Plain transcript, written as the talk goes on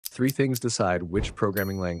Three things decide which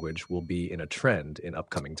programming language will be in a trend in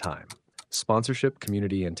upcoming time: sponsorship,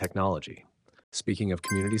 community, and technology. Speaking of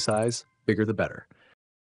community size, bigger the better.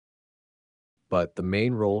 But the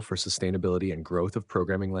main role for sustainability and growth of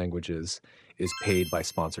programming languages is paid by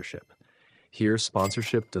sponsorship. Here,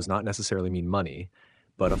 sponsorship does not necessarily mean money,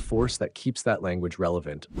 but a force that keeps that language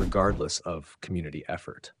relevant regardless of community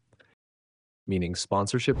effort. Meaning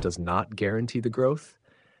sponsorship does not guarantee the growth,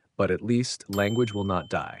 but at least language will not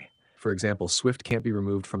die. For example, Swift can't be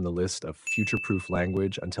removed from the list of future-proof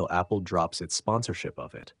language until Apple drops its sponsorship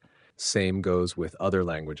of it. Same goes with other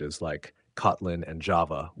languages like Kotlin and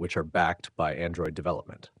Java, which are backed by Android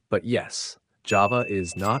development. But yes, Java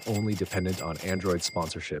is not only dependent on Android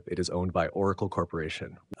sponsorship, it is owned by Oracle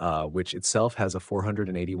Corporation, which itself has a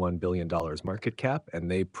 $481 billion market cap,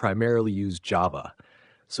 and they primarily use Java.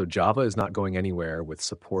 So Java is not going anywhere with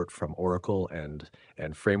support from Oracle and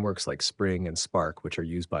frameworks like Spring and Spark, which are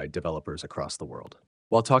used by developers across the world.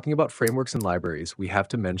 While talking about frameworks and libraries, we have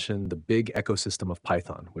to mention the big ecosystem of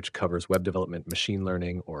Python, which covers web development, machine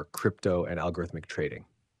learning, or crypto and algorithmic trading.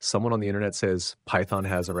 Someone on the internet says Python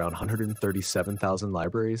has around 137,000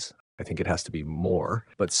 libraries. I think it has to be more,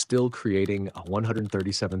 but still creating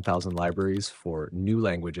 137,000 libraries for new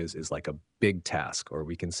languages is like a big task, or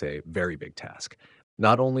we can say very big task.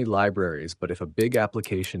 Not only libraries, but if a big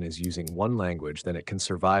application is using one language, then it can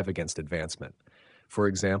survive against advancement. For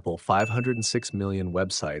example, 506 million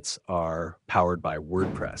websites are powered by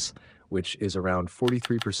WordPress, which is around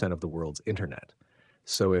 43% of the world's internet.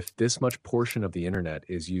 So if this much portion of the internet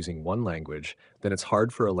is using one language, then it's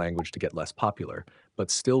hard for a language to get less popular, but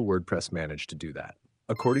still WordPress managed to do that.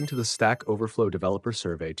 According to the Stack Overflow Developer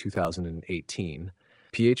Survey 2018,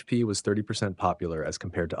 PHP was 30% popular as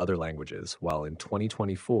compared to other languages, while in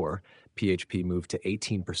 2024, PHP moved to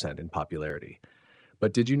 18% in popularity.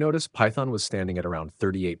 But did you notice Python was standing at around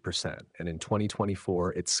 38%, and in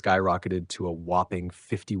 2024, it skyrocketed to a whopping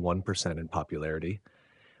 51% in popularity,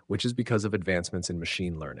 which is because of advancements in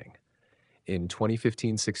machine learning. In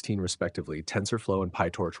 2015-16 respectively, TensorFlow and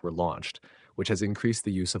PyTorch were launched, which has increased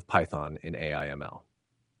the use of Python in AI/ML.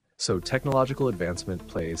 So technological advancement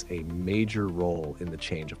plays a major role in the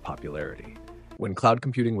change of popularity. When cloud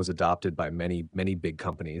computing was adopted by many big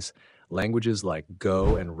companies, languages like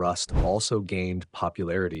Go and Rust also gained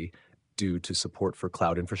popularity due to support for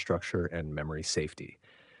cloud infrastructure and memory safety.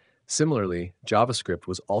 Similarly, JavaScript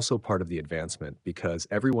was also part of the advancement because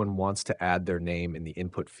everyone wants to add their name in the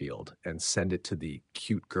input field and send it to the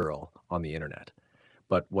cute girl on the internet.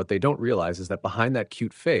 But what they don't realize is that behind that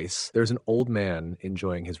cute face, there's an old man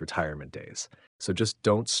enjoying his retirement days. So just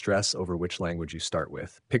don't stress over which language you start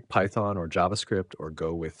with. Pick Python or JavaScript or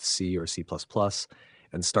go with C or C++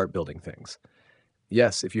 and start building things.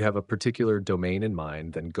 Yes, if you have a particular domain in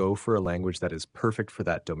mind, then go for a language that is perfect for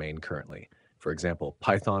that domain currently. For example,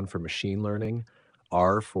 Python for machine learning,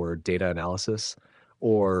 R for data analysis,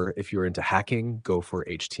 or if you're into hacking, go for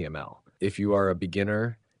HTML. If you are a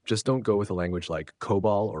beginner, just don't go with a language like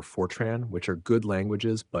COBOL or Fortran, which are good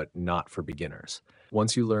languages, but not for beginners.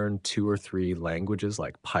 Once you learn 2 or 3 languages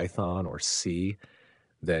like Python or C,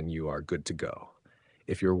 then you are good to go.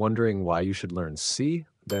 If you're wondering why you should learn C,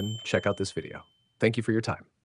 then check out this video. Thank you for your time.